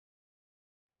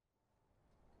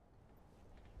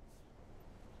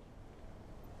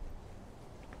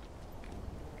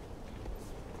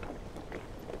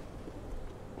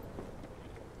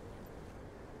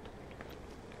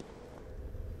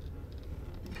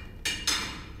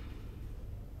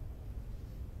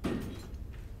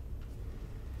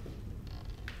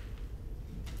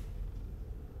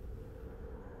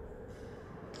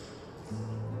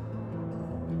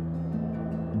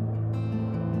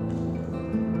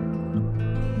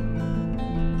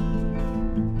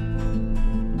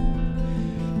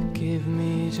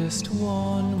just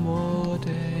one more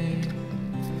day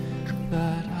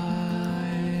that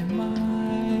I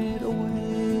might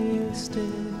waste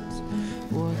it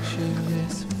watching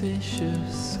this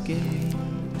vicious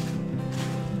game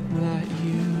that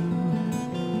you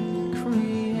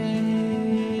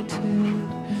created,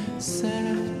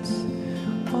 set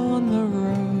on the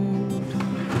road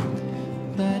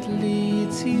that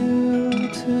leads you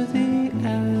to the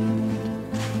end.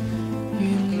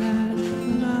 You let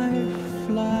life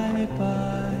fly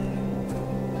by,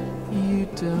 you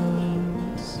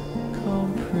don't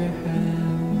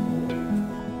comprehend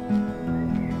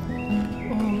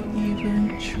or even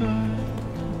try.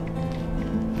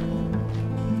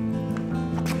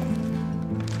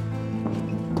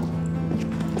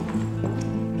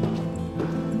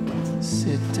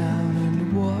 Sit down and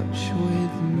watch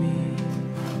with me.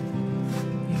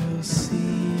 You'll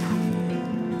see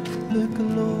the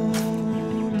glory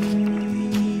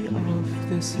of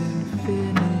this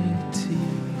infinity,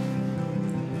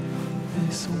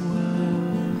 this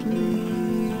worldly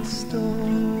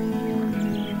story.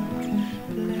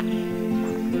 Play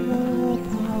your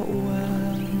part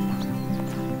well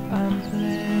and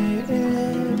play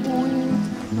it with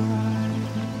pride.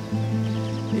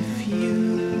 If you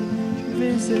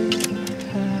visit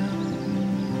hell,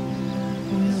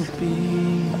 we'll be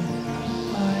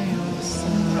by your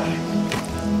side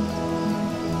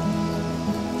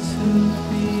to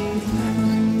be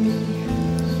free.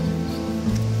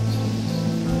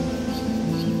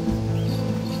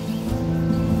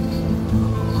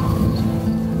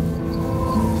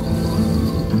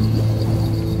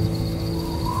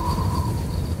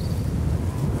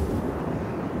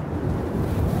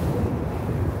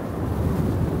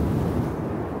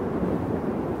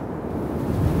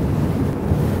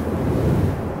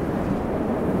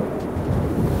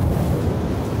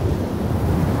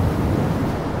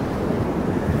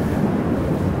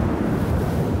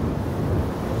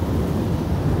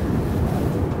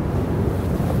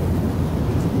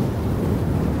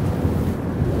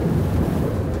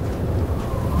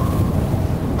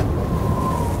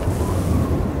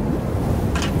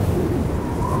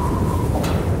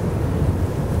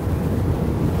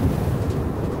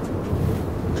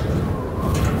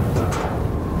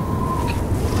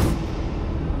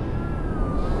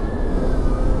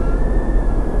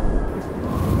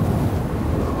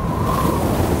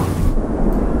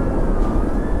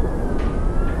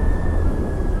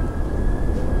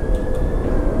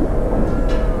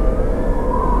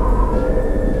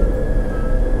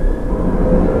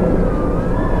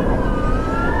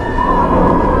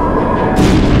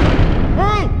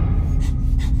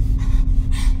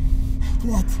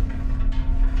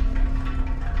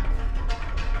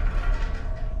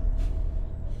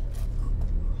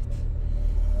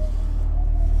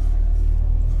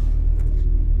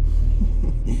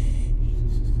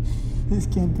 This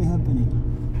can't be happening.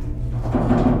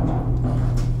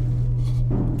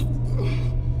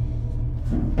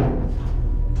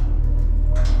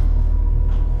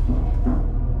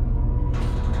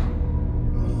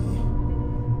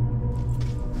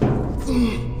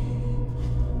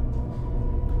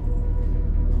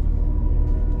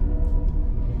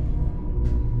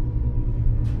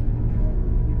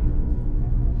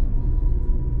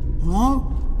 Huh?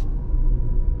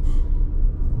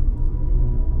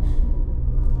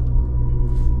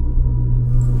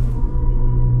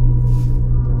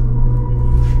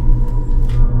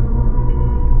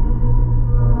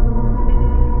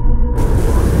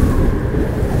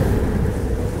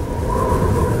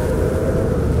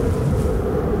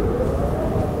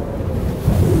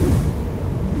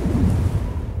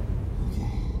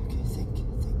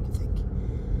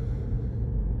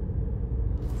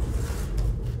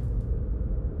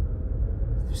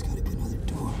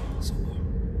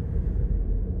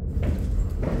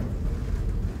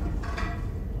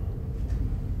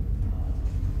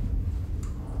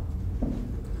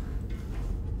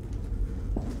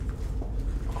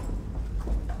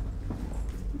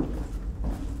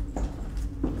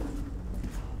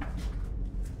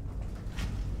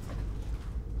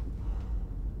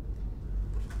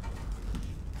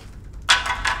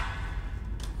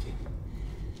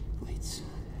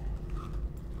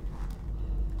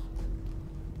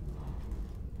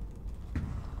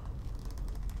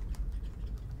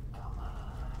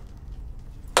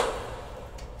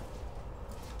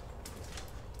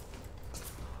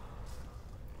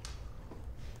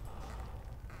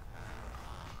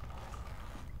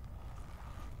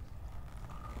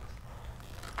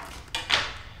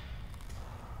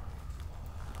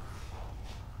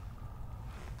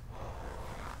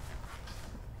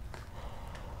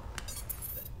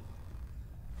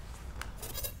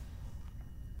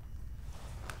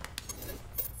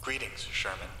 Greetings,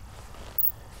 Sherman.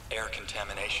 Air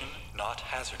contamination not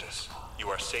hazardous. You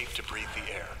are safe to breathe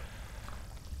the air.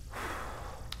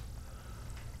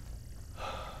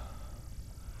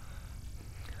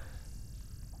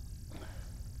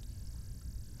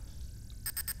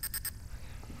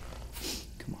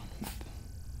 Come on, map.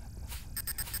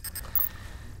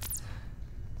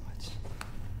 What?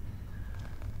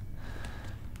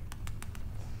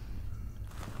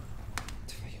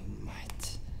 Твою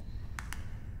мать.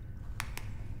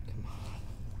 Come on.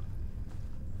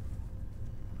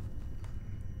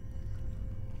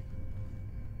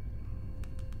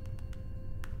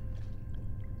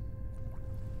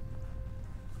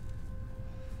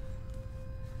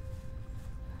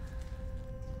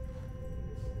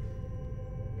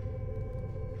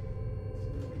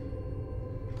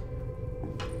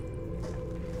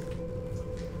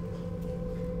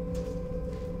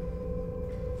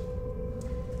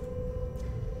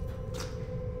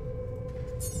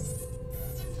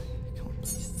 Come on,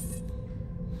 please.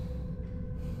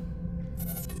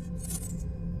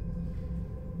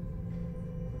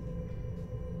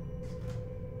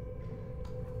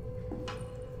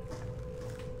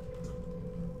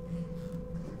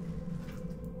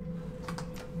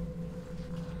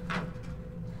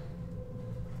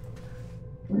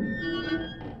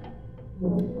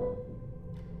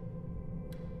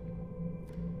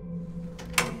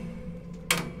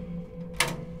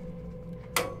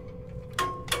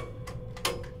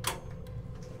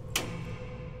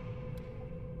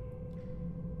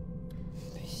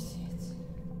 Пиздец.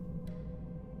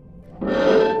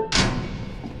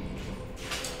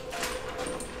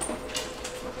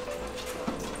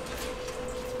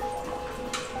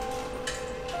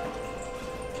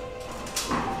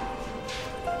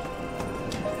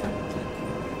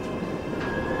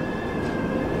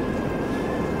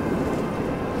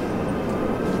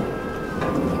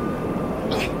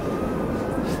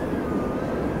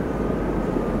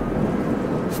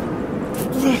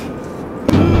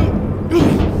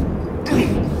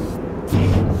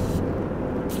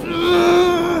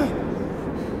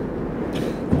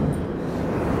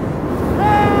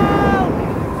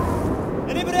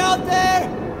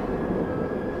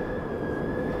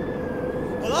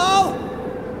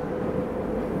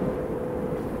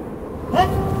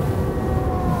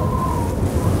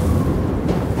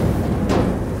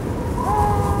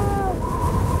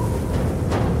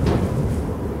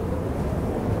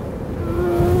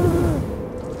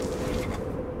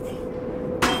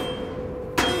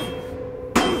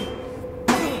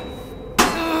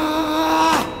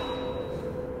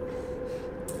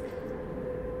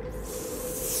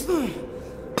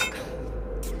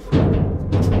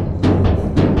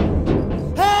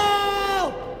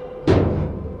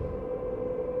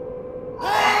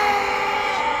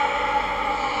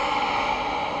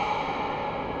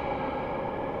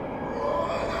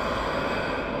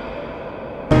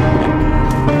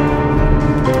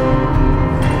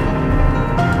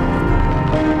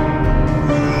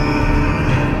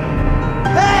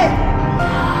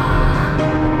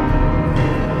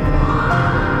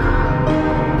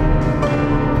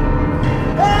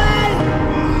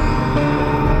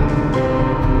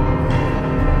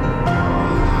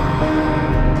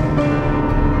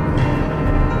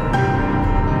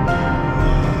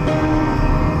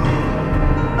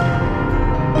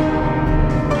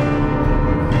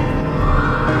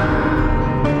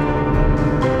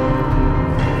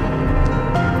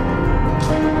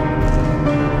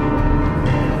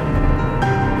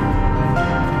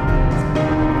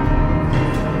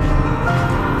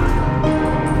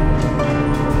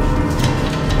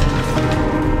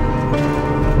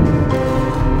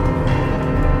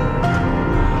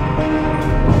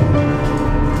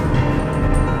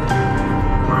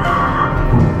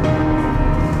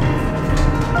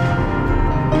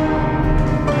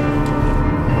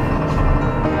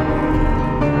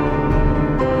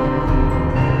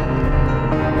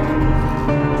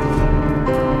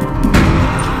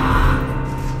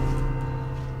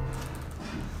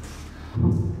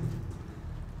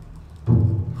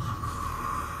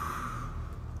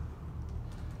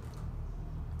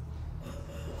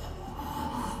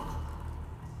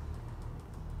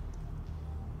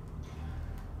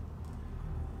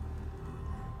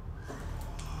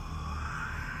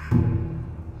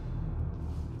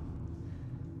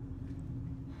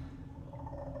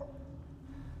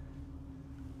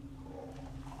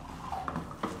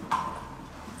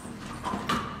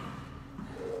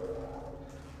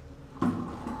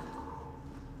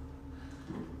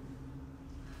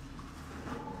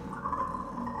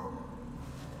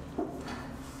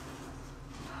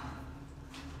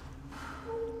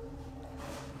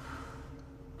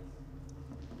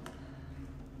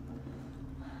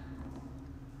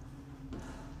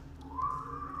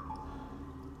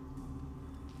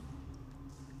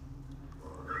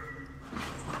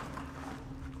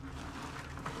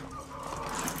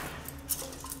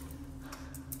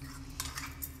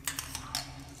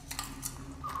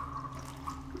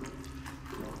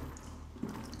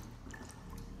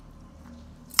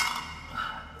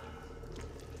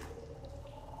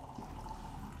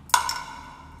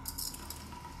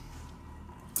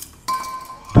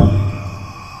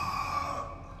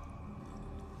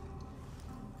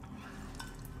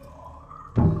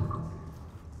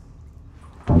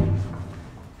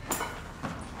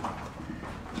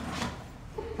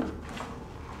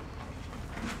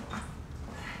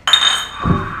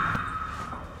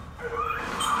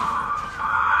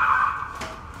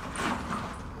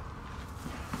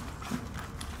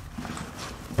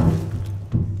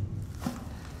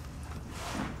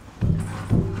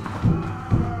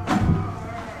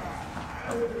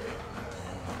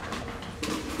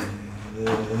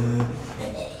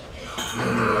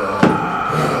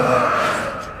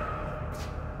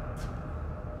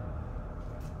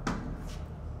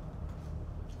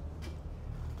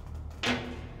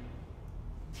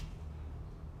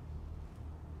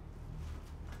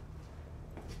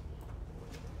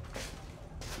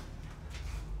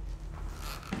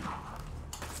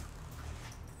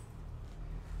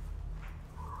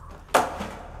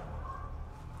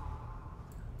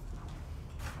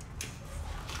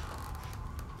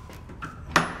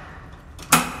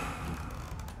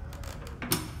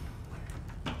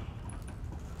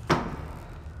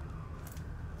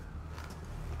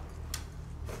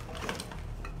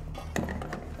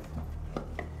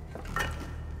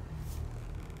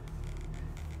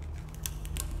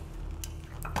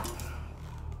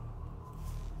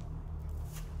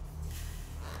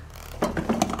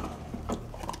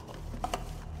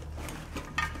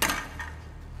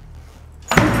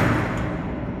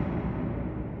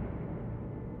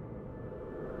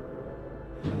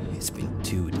 It's been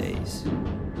 2 days.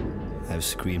 I've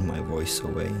screamed my voice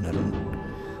away, and I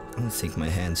don't think my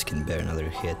hands can bear another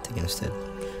hit against that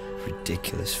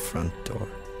ridiculous front door.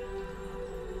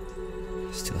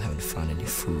 Still haven't found any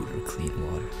food or clean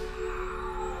water.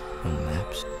 No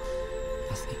maps.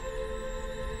 Nothing.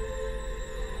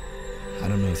 I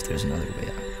don't know if there's another way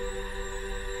out.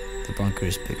 The bunker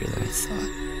is bigger than I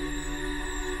thought.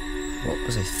 What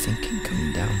was I thinking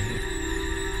coming down here?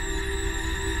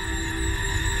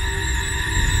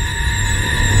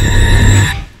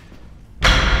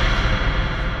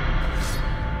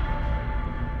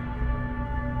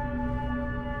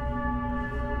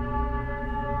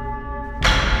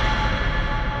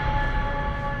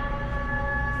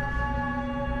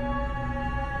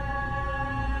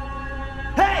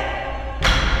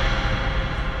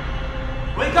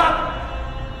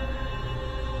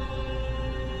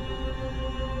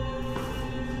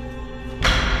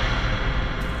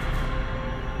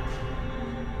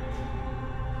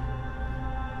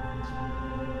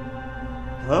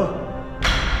 Hello?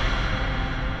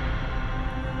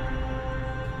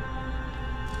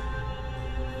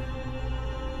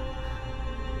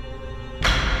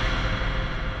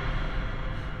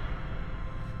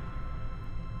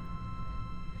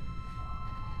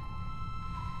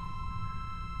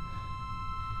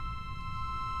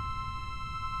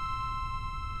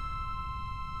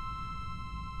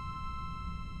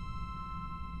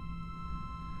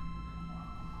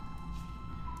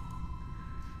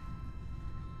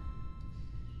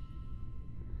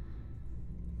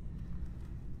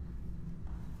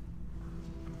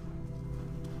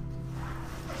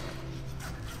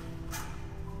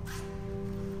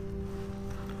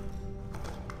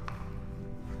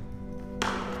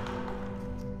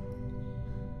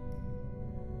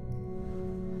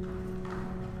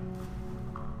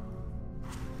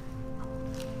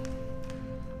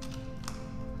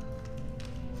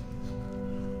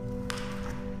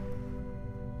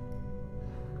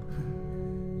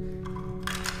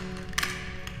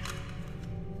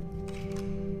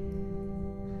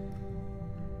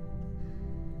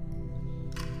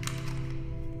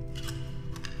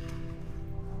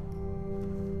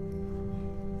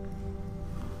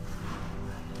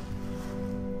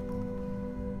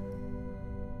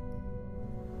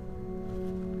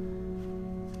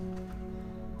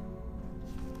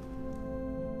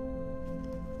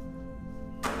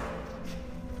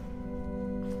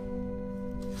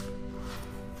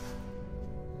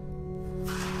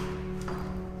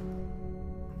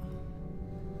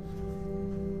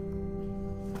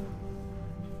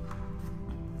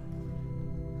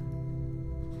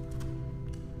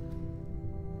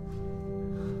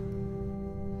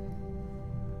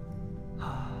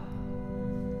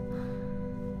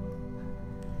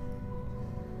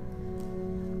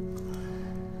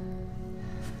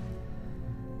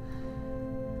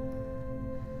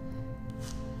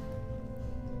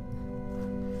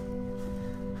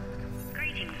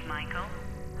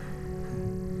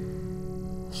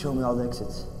 Show me all the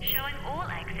exits. Showing all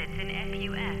exits in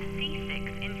FUF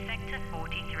C6 in Sector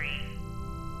 43.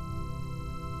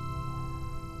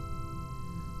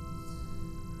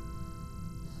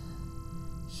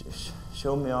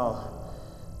 Show me all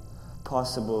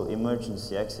possible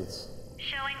emergency exits.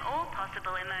 Showing all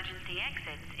possible emergency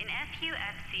exits in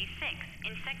FUF C6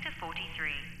 in Sector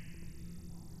 43.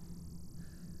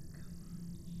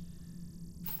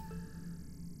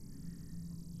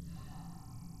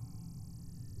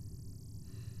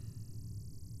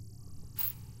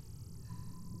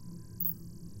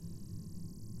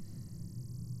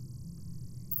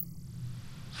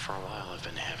 For a while I've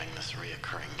been having this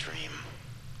reoccurring dream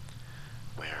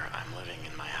where I'm living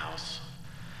in my house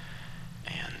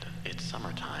and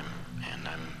summertime, and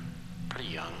I'm pretty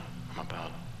young. I'm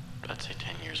about, I'd say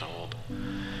 10 years old.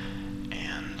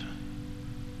 And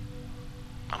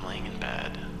I'm laying in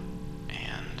bed,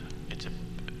 and it's a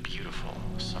beautiful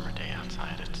summer day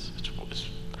outside. It's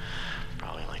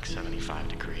probably like 75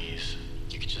 degrees.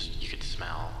 You could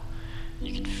smell,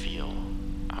 you could feel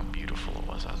how beautiful it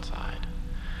was outside.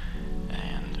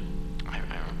 And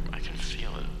I can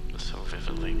feel it so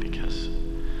vividly because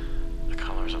the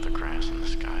colors of the grass and the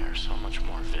sky are so much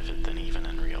more vivid than even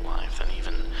in real life, than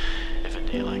even if a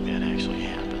day like that actually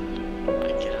happened.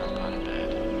 I get up out of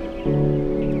bed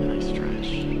and I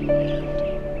stretch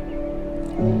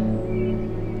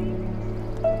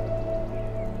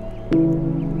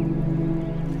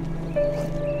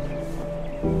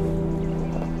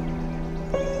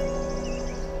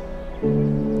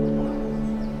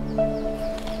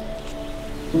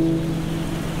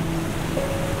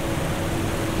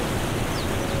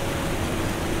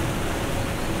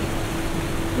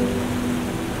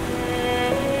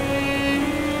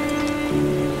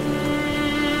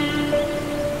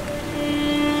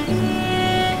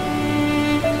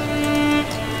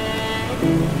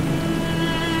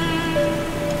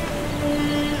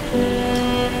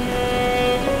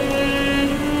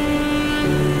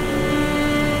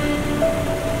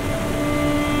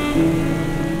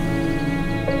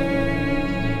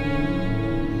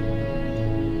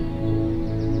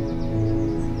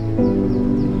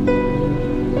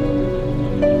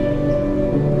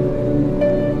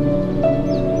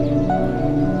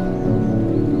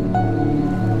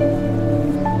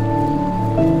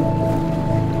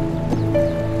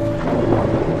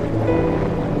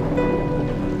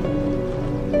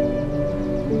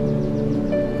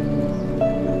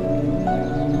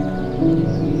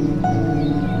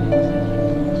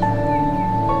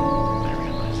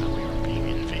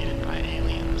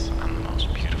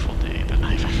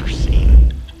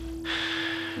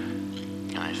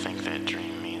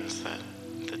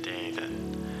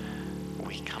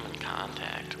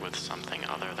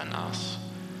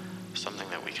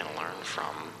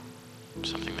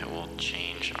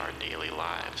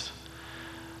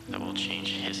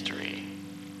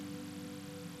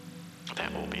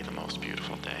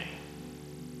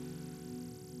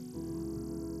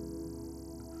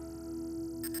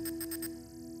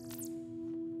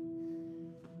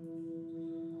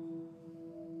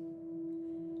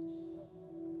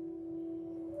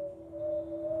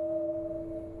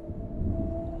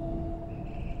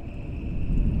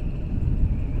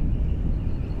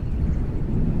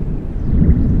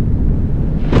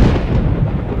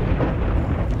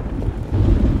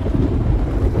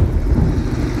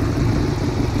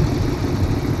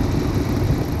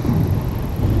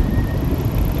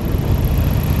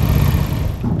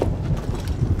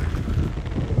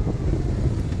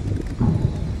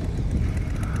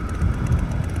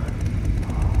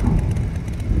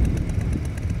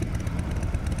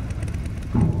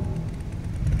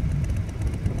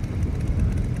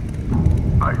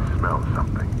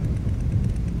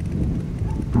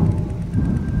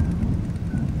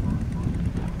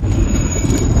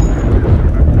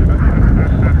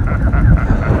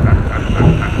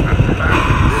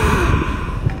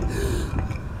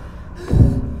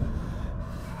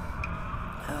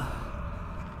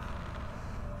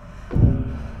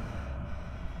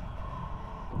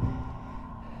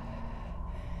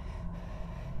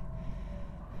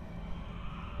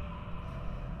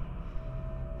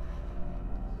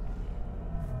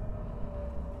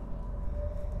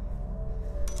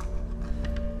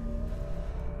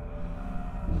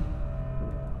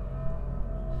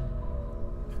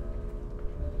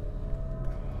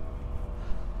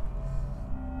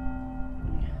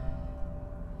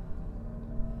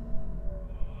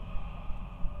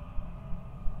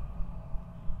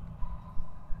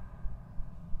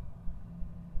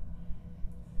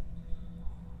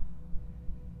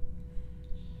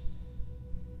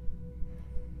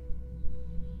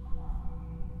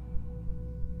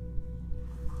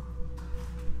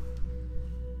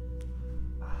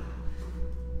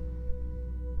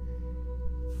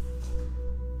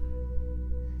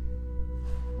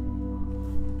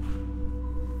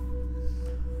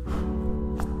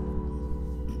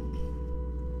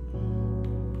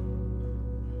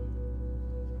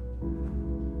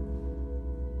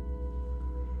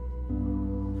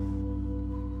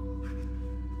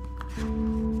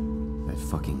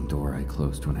fucking door I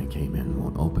closed when I came in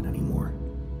won't open anymore.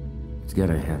 It's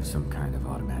gotta have some kind of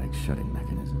automatic shutting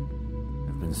mechanism.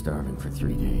 I've been starving for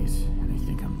 3 days, and I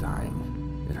think I'm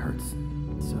dying. It hurts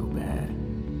so bad.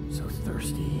 I'm so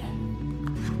thirsty.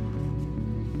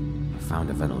 I found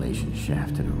a ventilation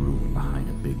shaft in a room behind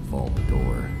a big vault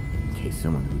door. case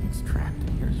someone who gets trapped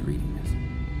in here is reading this.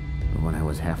 But when I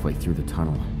was halfway through the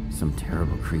tunnel, some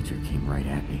terrible creature came right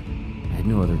at me. I had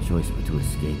no other choice but to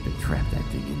escape and trap that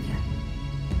thing in there.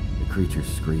 The creature's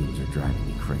screams are driving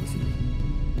me crazy.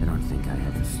 I don't think I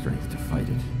have the strength to fight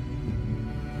it.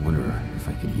 I wonder if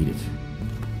I could eat it.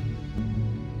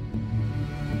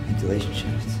 Ventilation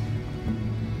shafts.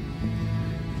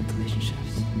 Ventilation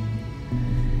shafts.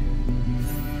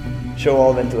 Show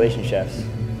all ventilation shafts,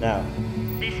 now.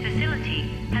 This facility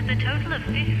has a total of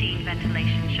 15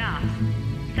 ventilation shafts,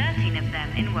 13 of them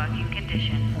in working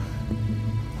condition.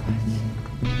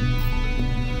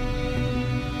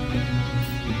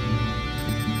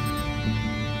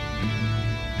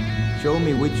 Show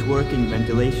me which working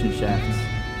ventilation shafts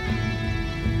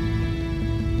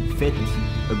fit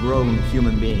a grown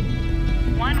human being.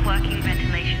 One working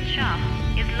ventilation shaft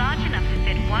is large enough to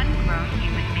fit one grown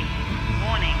human being.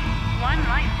 Warning, one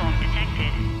life form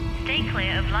detected. Stay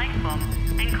clear of life forms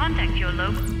and contact your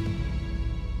local...